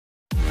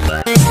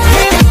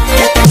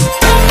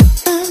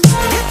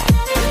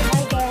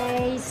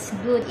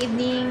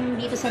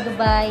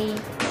Dubai,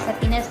 sa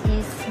Pinas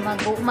is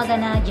mag-uumaga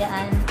na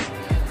dyan.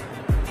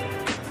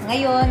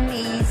 Ngayon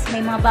is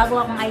may mga bago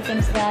akong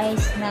items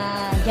guys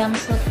na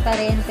jumpsuit pa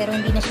rin pero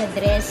hindi na siya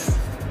dress.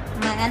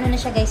 Ano na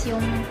siya guys,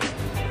 yung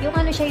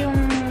ano siya, yung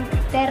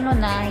terno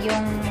na,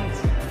 yung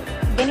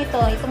ganito,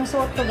 itong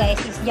suot ko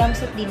guys is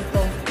jumpsuit din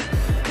to.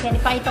 Kaya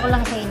ipakita ko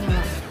lang sa inyo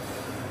nga.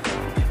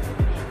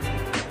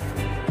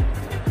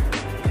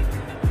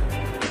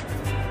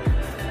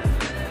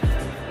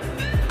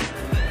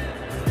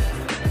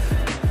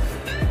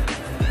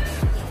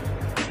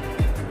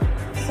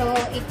 So,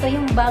 ito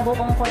yung bago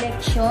kong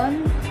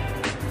collection.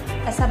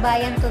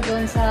 Kasabayan to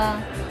doon sa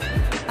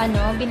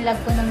binlog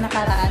ko nung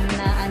nakaraan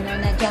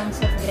na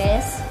jumpsuit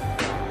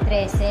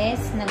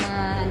dresses na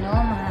mga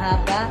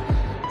mahaba.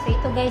 So,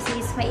 ito guys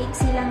is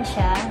maiksi lang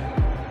siya.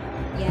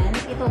 Yan.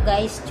 Ito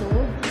guys,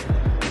 tube.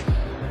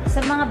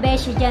 Sa mga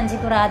beshi dyan,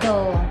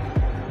 sigurado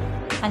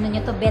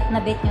nyo to, bet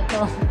nyo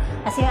to.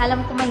 Kasi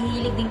alam ko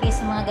mahilig din kayo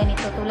sa mga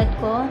ganito. Tulad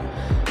ko,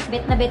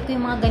 bet ko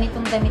yung mga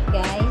ganitong damit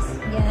guys.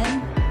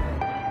 Yan.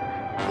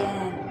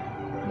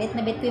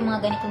 Bet ko yung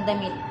mga ganitong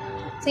damit.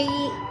 So,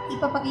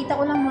 ipapakita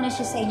ko lang muna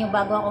siya sa inyo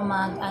bago ako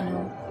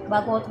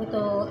bago ako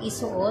ito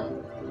isuot.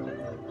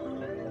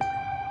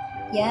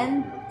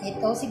 Yan.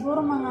 Ito,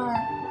 siguro mga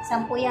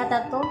 10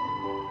 yata to.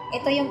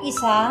 Ito yung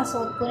isa.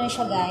 Suot ko na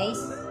siya,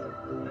 guys.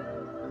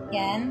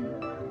 Yan.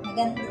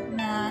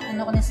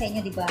 Ko na sa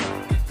inyo, diba?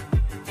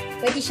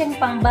 Pwede siyang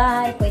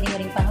pangbahay, pwede mo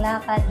rin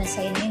panglakad.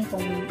 Nasa inyo yun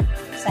kung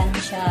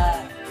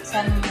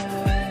saan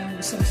mo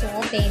gustong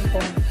suotin,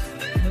 kung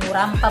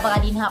murang pa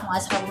baka din ha, kung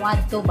asa ka mo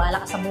dito,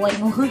 bahala ka sa buhay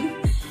mo.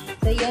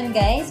 So, yun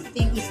guys. Ito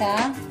yung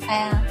isa.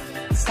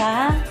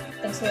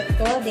 Itong suot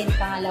ko. Then,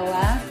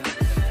 pangalawa.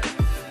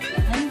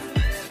 Yan.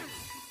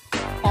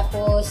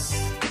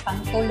 Tapos,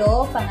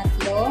 pangatlo.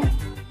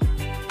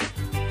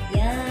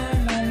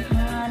 Yan.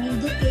 Mga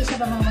nindot kayo siya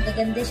ba? Mga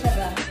magaganda siya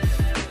ba?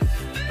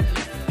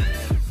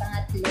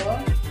 Pangatlo.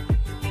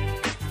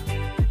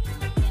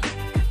 Yan.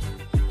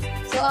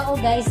 So, ako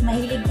guys,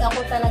 mahilig ako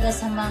talaga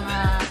sa mga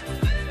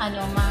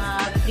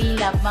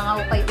pre-love, mga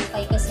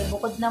upay-upay kasi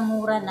bukod na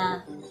mura na,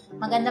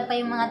 maganda pa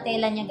yung mga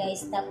tela niya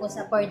guys, tapos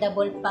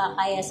affordable pa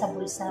kaya sa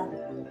bulsa.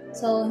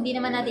 So, hindi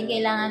naman natin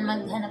kailangan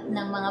maghanap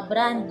ng mga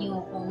brand new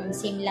kung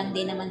same lang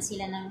din naman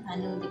sila ng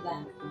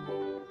diba?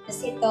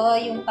 Kasi ito,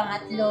 yung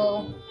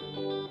pangatlo.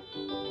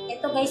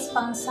 Ito guys,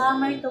 pang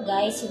summer to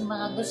guys, yung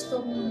mga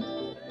gustong,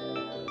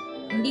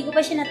 hindi ko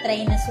pa siya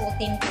na-try na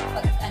suotin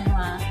pag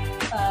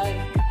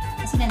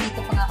kasi nandito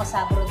pa nga ako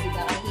sa abroad,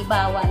 diba? Kaya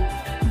ibawal.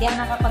 Hindi ako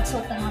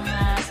nakapagsuot ng mga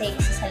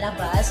sexy sa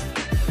labas,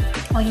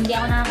 o hindi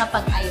ako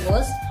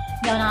nakakapag-ayos,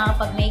 hindi ako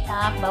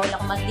nakakapag-makeup, bawal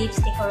ako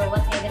mag-lipstick or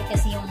whatever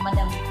kasi yung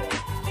madam ko.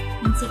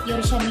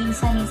 Insecure siya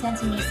minsan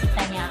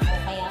sinisita niya ako,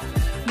 kaya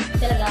hindi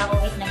talaga ako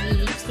kahit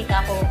nag-lipstick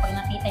ako, pag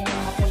nakita niya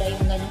yung mapula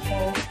yung ganito,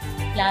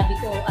 labi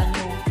ko,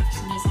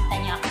 sinisita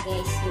niya ako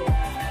guys. So,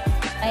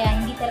 kaya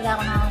hindi talaga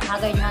ako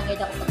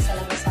nakakagard ako pag sa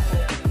labas ako.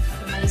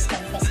 Umalis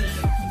kami kasi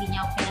hindi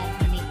niya ako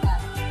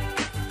pinag-makeup.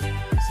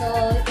 So,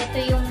 ito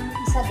yung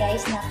isa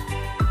guys na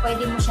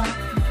pwede mo siyang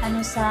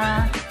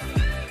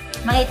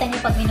makita niyo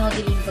pag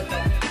minodeling ko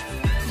to.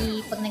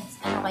 Pag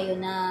kayo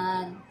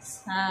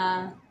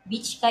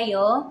beach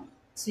kayo,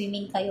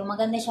 swimming kayo,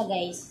 maganda siya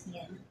guys.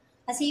 Yan.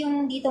 Kasi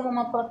yung dito mo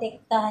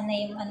maprotektahan na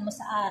yung mo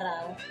sa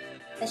araw.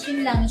 Tapos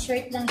yun lang,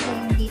 short lang siya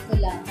yung dito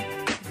lang.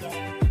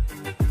 Yan.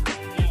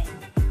 Yan.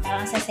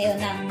 Parang sasayo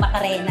ng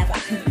Macarena ba?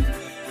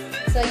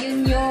 So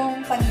yun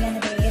yung pang-ilan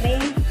na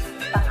bere.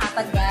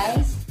 Pang-apat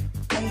guys.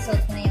 Alisot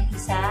ko na yung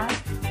isa.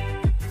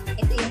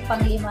 Ito yung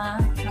pang-5.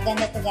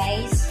 Maganda to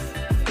guys.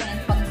 Yan,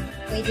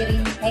 pwede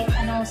rin kahit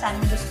saan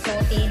mo gusto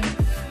suotin.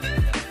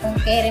 Kung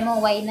kere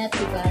mo, why not,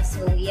 diba?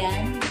 So,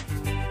 yan.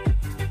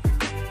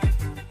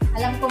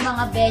 Alam ko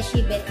mga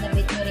beshi, bet nyo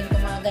rin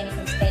kung mga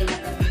ganitong style na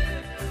gamit.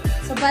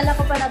 So, bala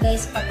ko pala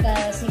guys,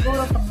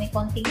 siguro pag may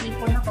konting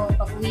ipon ako,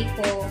 pag uwi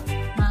ko,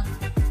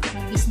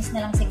 mag-business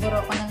na lang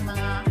siguro ako ng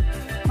mga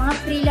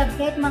pre-love,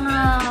 kahit mga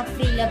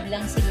pre-love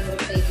lang siguro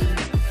pwede.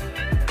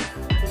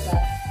 Diba?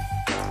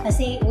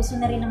 Kasi uso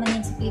na rin naman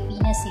yan sa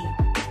Pilipinas eh.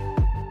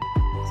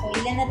 So,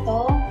 ilan na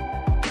to?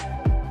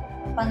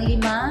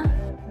 Pang-5.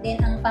 Then,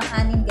 ang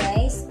pang-6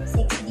 guys,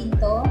 sexy din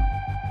to.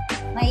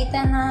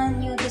 Makita na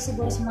nyo to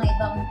siguro sa mga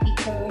ibang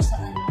picture sa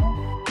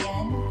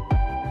yan.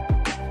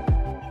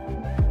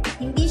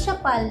 Hindi siya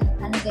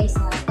guys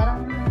ha,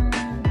 parang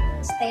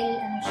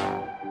style siya.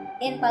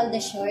 And palda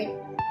short.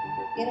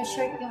 Pero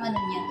short yung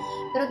niya.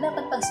 Pero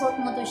dapat pag suot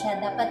mo to siya,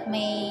 dapat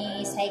may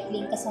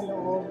cycling ka sa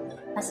loob.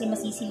 Kasi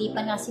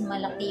masisilipan kasi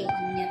malaki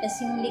yung niya. Tapos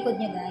yung likod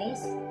niya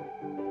guys,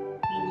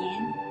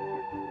 ganyan.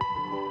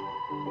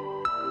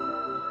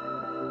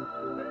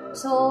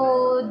 So,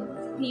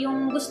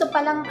 yung gusto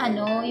palang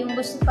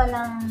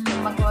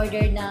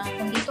mag-order na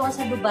kung dito ka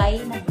sa Dubai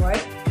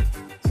nag-work,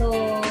 so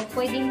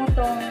pwede mo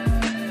tong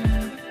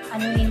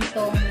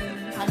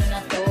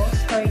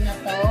store na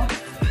to,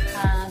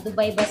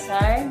 Dubai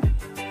Bazaar.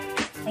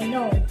 I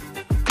know.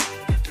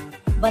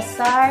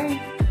 Bazaar,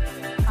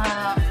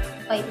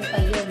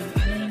 upay-upay yun.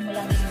 Anuhin mo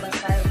lang yung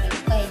Bazaar,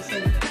 upay-upay. So,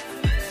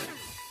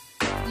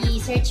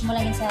 i-search mo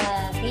lang yun sa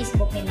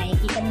Facebook, then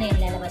makikita mo na yun,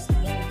 lalabas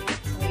mo yun.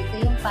 So, ito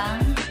yung pang,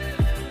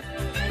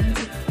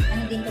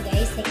 ano din to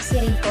guys,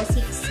 sexy rin po,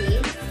 sexy.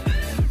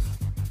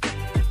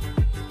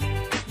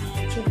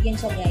 Yan, tube yun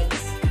siya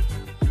guys.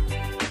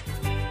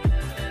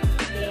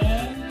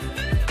 Then,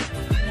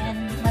 yan,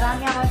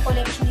 marami akong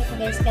collection ito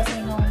guys,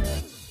 kasi nung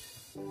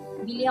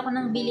bili ako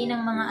ng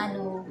mga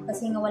ano,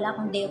 kasi nga wala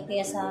akong day off,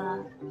 kaya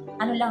sa,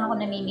 ano lang ako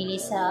namimili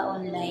sa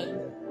online.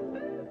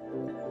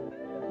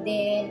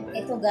 Then,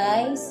 ito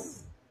guys,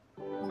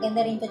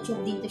 maganda rin to,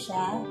 tube din to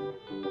siya.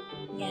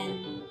 Yan.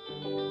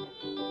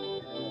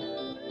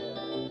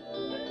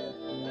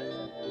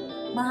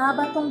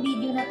 Mahaba tong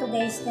video na to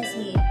guys,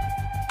 kasi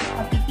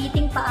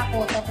magpipiting pa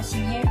ako, tapos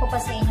share ko pa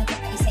sa inyo ito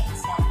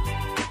isa-isa.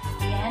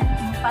 Yan,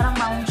 parang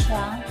maong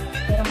siya,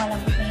 pero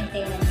malambot na yung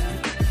tela niya.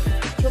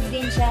 Tube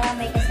din siya,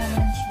 may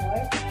kasamang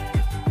short.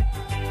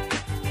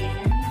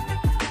 Yan.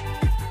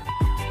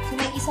 So,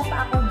 may isa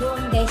pa ako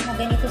doon guys, na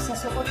ganito sa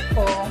suot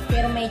ko,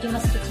 pero medyo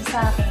mas kitsi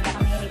sa akin,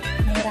 baka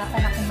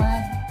mahirapan ako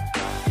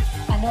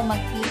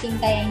magpiting,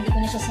 kaya hindi ko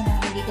na siya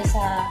sinunod dito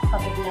sa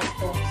pag-vlog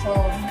ko. So,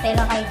 hintay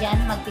lang kayo dyan,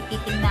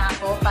 magpipiting na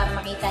ako para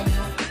makita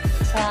nyo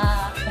sa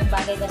kung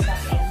bagay ba sa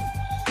akin.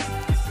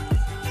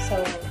 So,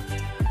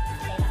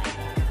 hintay lang kayo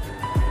dyan.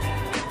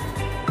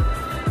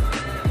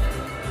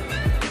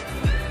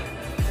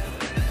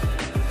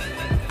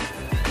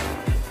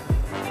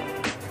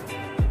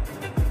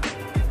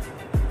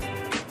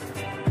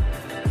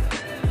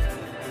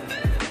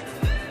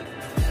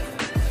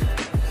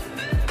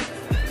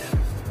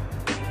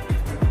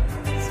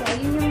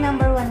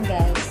 Number 1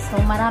 guys. So,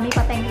 marami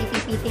pa tayong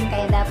ipipiting,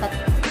 kaya dapat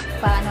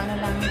paano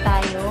lang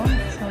tayo.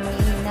 So, may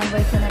number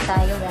 2 na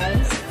tayo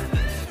guys.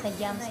 Sa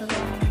jumpsuit.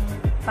 Yung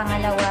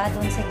pangalawa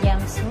dun sa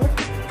jumpsuit.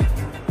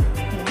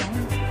 Ayan.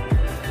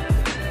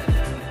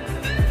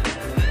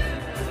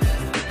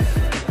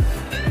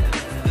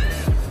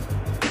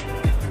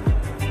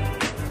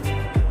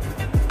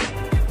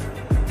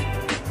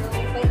 So,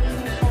 pwede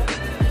nyo siya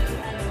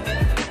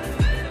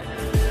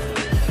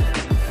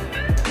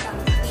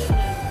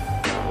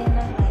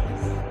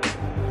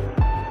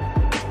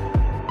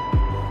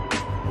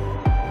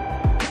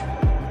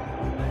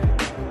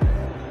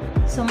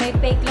So, may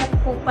peklat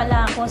po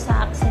pala ako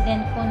sa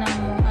accident ko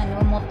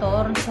ng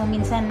motor. So,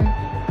 minsan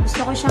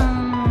gusto ko siyang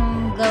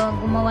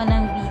gumawa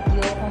ng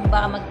video kung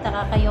baka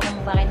magtaka kayo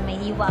kung bakit may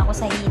hiwa ako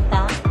sa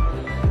hita.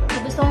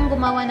 So, gusto kong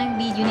gumawa ng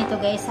video nito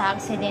guys sa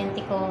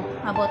aksidente ko.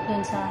 About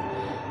dun sa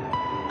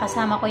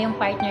kasama ko yung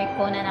partner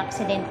ko na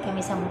na-accident kami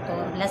sa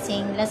motor.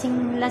 Lasing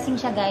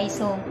siya guys.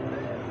 So,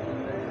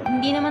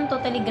 hindi naman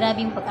totally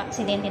grabe yung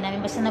pag-aksidente namin.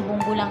 Basta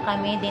nabunggo lang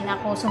kami, then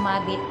ako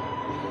sumabit.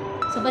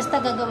 So,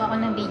 basta gagawa ko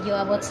ng video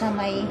about sa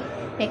may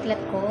peklat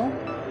ko,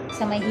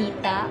 sa may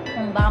hita,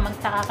 kung baka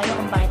magtaka kayo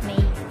kung bakit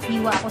may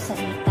hiwa ako sa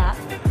hita.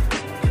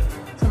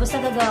 So, basta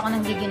gagawa ko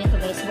ng video nito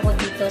guys, bukod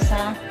dito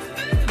sa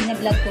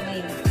binag-vlog ko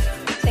ngayon.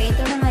 So,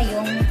 ito na nga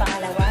yung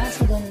pangalawa.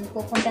 So, dun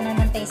pupunta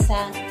naman tayo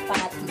sa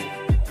pangatlo.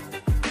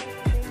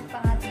 Ito yung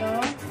pangatlo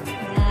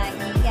na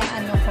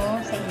i-ano ko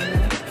sa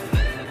inyo.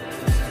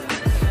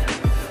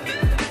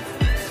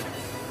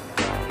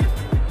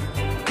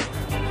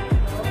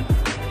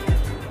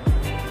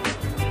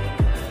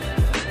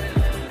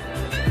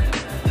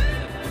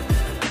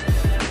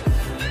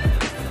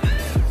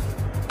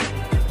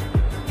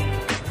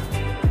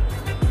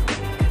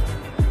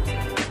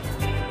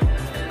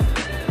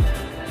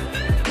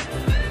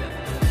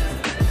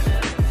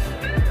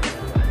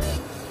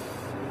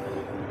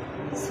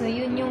 So,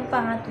 yun yung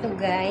pangatlo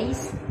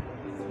guys.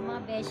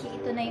 Mga beshi,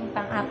 ito na yung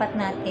pang-apat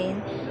natin.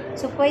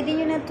 So, pwede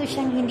nyo na to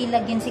siyang hindi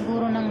lagyan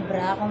siguro ng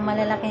bra kung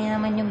malalaki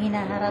naman yung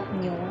hinaharap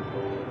nyo.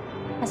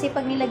 Kasi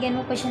pag nilagyan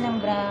mo pa siya ng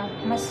bra,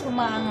 mas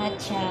umaangat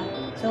siya.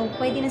 So,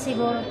 pwede na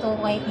siguro to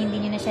kahit hindi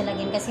nyo na siya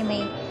lagyan kasi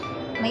may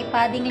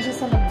padding na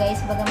siya sa loob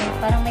guys. Baga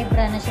parang may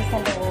bra na siya sa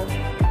loob.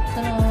 So,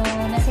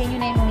 nasa inyo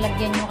na yung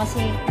lagyan nyo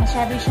kasi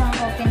masyado siyang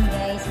open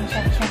guys.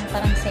 Masyado siyang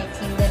parang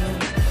sexy yung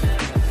ganun.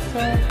 So,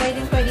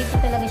 pwede ito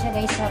talaga siya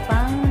guys sa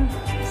pang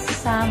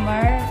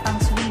summer, pang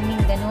swimming,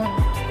 ganun.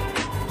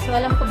 So,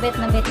 alam ko bet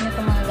na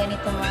itong mga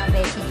ganito mga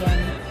beshi dyan.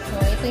 So,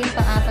 ito yung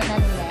pang-apat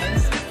natin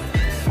guys.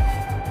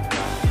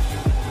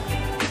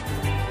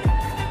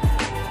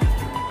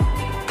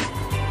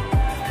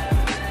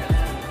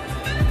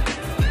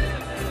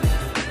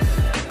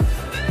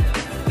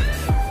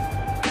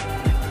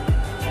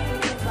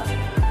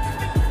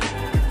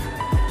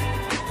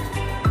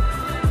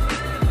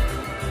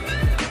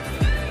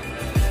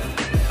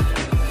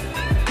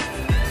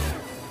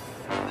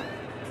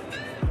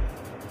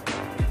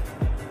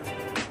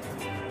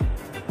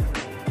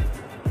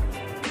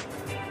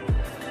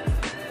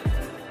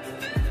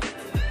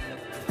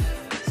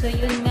 So,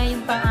 yun nga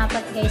yung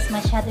pang-apat guys.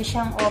 Masyado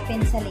siyang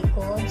open sa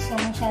likod. So,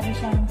 masyado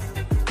siyang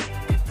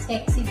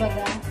sexy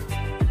baga.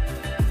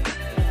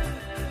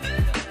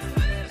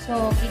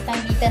 So,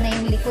 kitang-kita na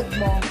yung likod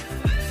mo.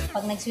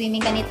 Pag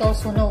nag-swimming ka nito,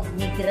 sunog,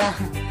 nigra.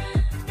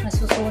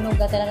 Masusunog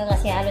ka talaga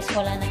kasi halos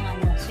wala ng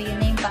ano. So, yun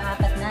na yung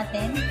pang-apat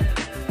natin.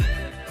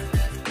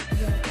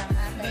 Yung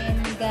pang-apat.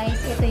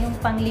 guys, ito yung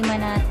pang-5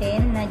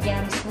 natin na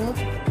jumpsuit.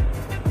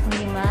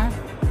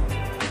 5.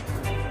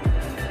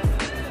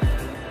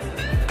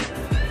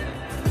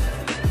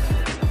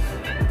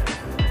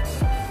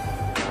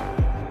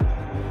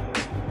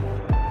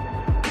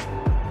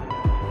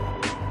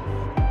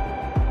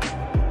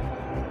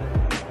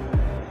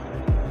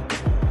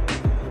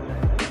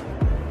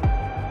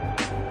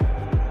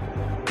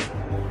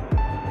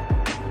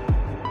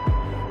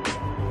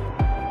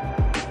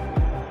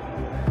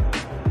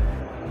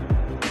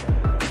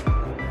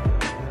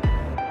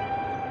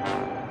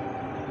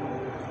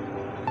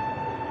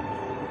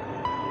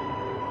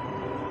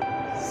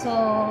 So,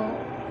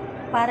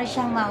 para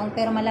siyang maong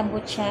pero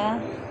malambot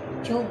siya.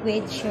 Tube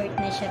with shirt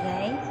na siya,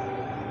 guys.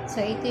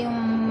 So, ito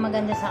yung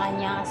maganda sa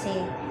kanya kasi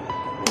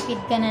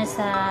tipid ka na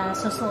sa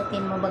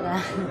susutin mo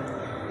baga.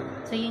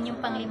 So, yun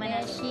yung pang-5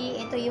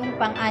 natin. Ito yung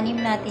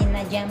pang-6 natin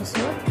na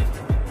jumpsuit.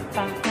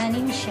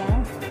 Pang-6 siya.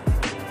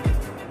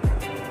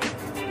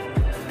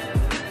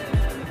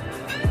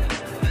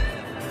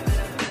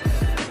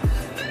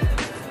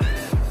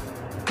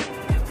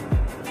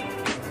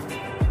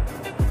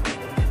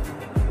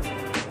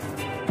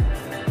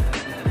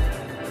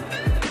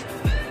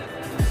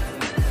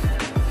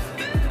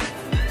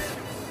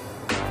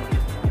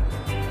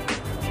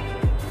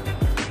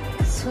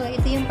 So,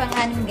 ito yung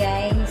pang-6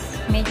 guys.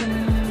 Medyo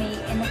may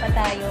ano pa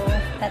tayo.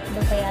 3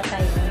 kaya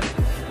tayo.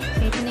 So,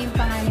 ito na yung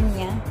pang-6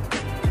 niya.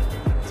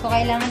 So,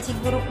 kailangan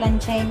siguro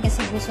planchahin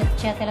kasi gusot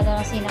siya.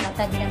 Talaga kasi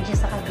nakatabi lang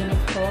siya sa cabinet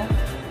ko.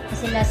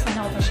 Kasi last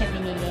na ako pa siya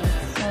binili.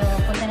 So,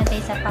 punta na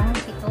tayo sa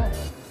pang-7.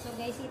 So,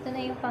 guys, ito na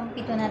yung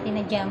pang-7 natin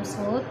na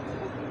jumpsuit.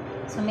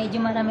 So,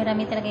 medyo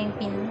marami-rami talaga yung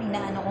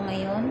inaano ko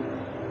ngayon.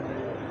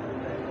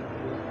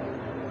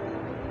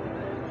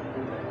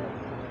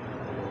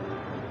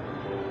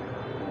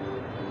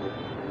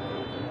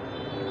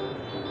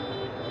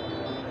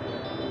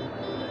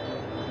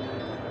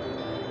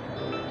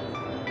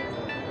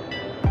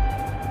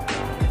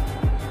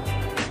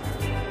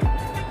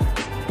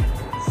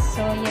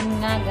 So, yun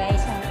nga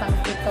guys, ang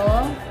pang-7.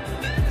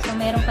 So,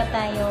 meron pa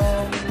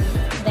tayong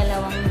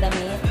 2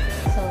 damit.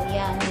 So,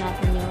 iyaano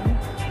natin yun.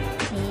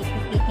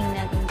 Ipipiting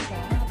natin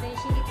siya.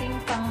 Beshi, ito yung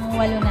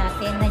pang-8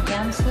 natin na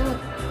jumpsuit.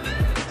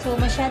 So,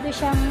 masyado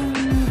siyang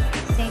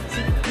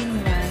sexy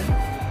tingnan.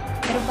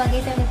 Pero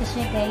bagay talaga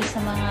siya guys sa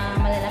mga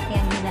malalaki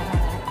ang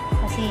hinaharap.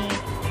 Kasi,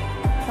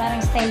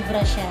 parang style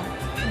bra siya.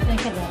 Ito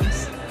siya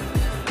guys.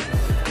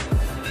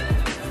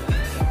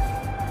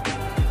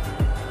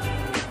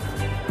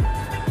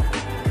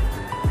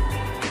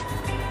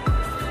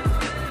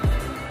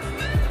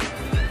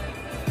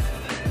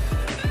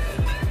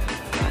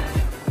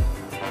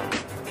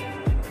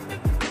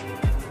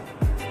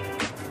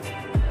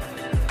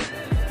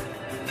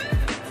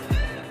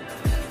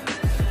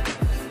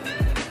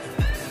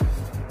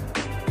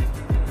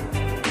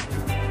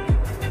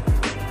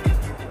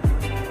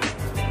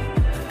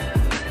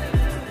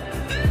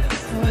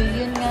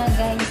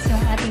 Guys,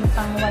 yung ating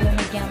pang-8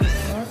 na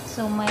jumpsuit.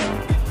 So, may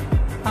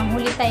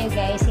panghuli tayo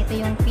guys. Ito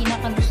yung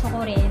pinaka-gusto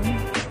ko rin.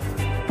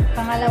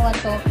 Pangalawa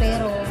to,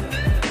 pero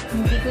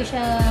hindi ko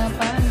siya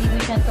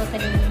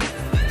totally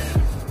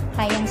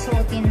kayang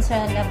suotin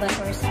sa labas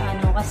or sa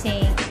ano.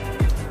 Kasi,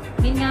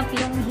 yun nga,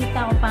 yung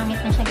hita ko,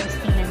 pangit na siya guys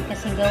tingnan.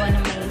 Kasi gawa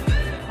na may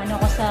ano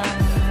ko sa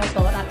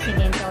motor,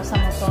 accident ako sa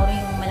motor.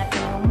 Yung malaki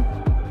yung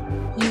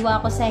hiwa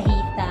ko sa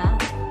hita.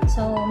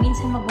 So,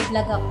 minsan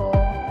mag-vlog ako.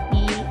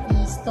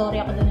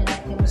 Story ako doon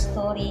lang yung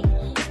story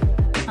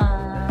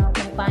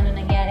kung paano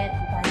nangyari at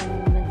kung paano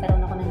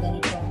nagkaroon ako ng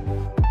ganito.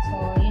 So,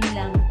 yun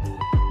lang.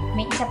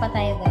 May isa pa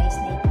tayo guys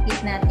na ipipit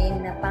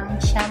natin na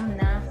pang-siyam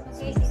na.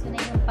 Guys, ito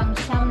na yung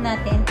pang-siyam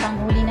natin,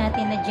 panghuli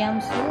natin na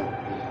jumpsuit.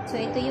 So,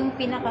 ito yung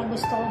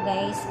pinaka-gusto ko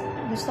guys.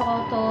 Gusto ko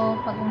to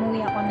pag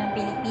umuwi ako ng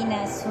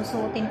Pilipinas,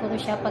 susuotin ko to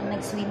siya pag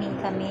nag-swimming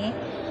kami.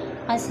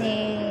 Kasi,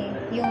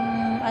 yung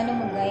ano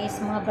mo guys,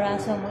 mga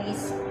braso mo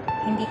is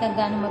hindi ka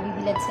gano'ng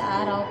mabibilad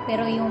sa araw.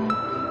 Pero yun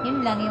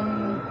lang,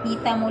 yung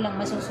hita mo lang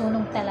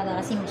masusunog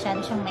talaga kasi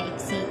masyado siyang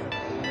maiksi.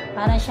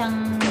 Para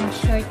siyang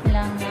short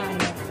lang na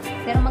ano.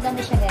 Pero maganda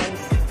siya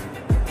guys.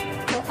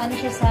 So, ano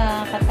siya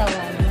sa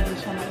katawan, hindi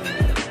siya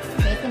mainit.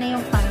 So, ito na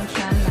yung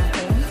pang-siyam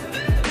natin.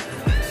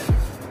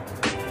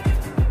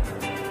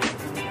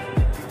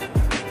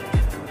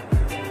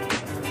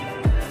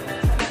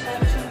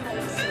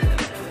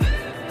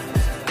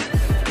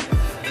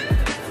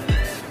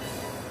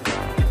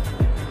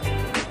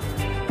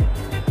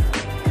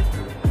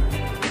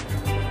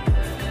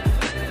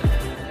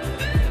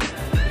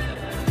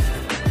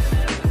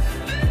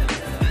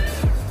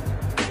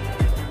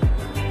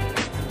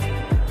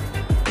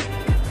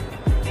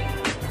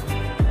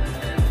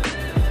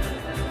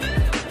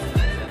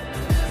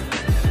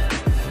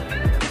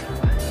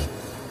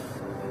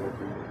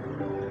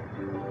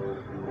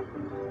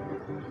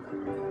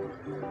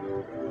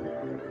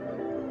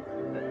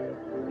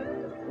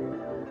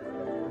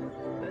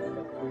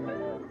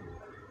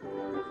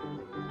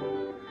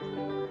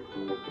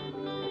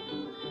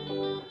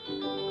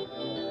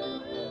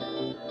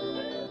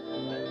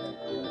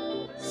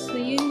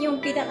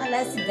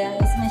 pinakalas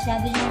guys,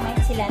 masyado niya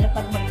maiksi lalo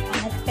pag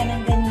mag-angat ka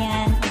ng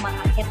ganyan,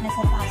 umaakit na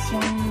sa taas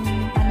yung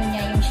ano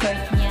niya, yung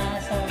short niya.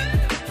 So,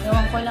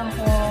 ewan ko lang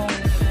kung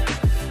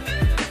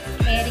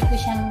carry ko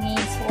siyang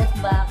isuot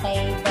ba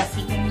kay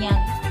basikin niya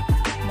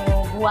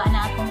mo buwa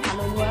na akong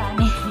kaluluwaan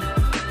eh.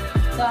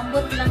 So,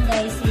 ambot lang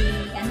guys,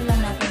 ano lang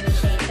natin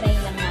siya, i-try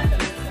lang natin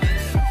ito.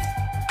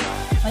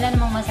 Wala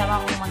namang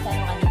masama kung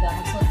magkano ka diba,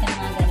 magsuot ka na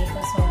nga ganito.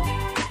 So,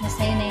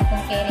 nasa yun na yun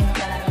kung carry mo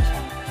talaga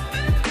siya.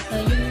 So,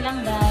 yun lang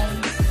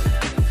guys.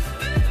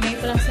 May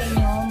ko lang sa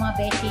inyo, mga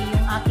beshi,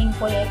 yung aking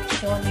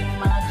collection, yung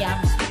mga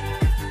jumpsuit.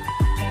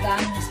 Kung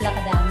gaano na sila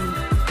kadami.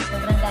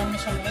 Sobrang dami na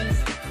siya guys.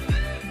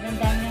 Sobrang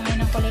dami na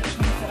ngayon ang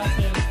collection ko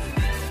kasi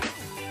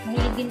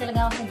mahilig din talaga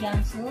ako sa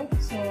jumpsuit.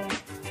 So,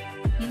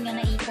 yun nga,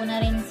 naiko na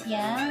rin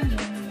siya.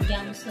 Yung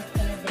jumpsuit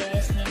ko na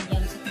dress, yung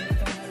jumpsuit na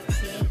ito na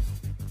uksik.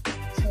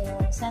 So,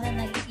 sana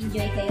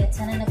nag-enjoy kayo at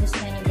sana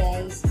nagustuhan nyo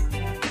guys.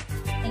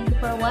 Thank you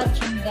for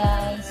watching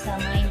guys. Sa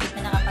mga hindi pa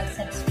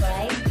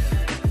nakapag-subscribe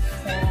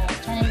sa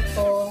channel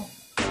ko,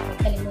 huwag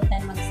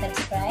kalimutan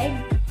mag-subscribe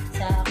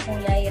sa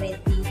kulay red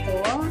dito.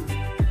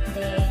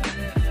 Then,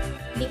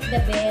 click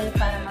the bell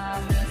para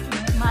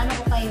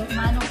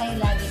maano kayo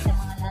lagi sa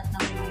mga lahat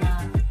ng mga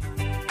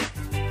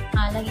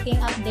lagi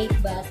kayong update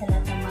ba sa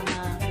lahat ng mga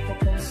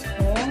ipopost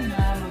ko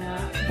na mga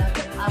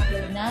bagong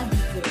upload na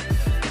video.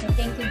 So,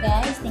 thank you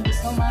guys. Thank you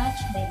so much.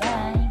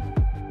 Bye-bye.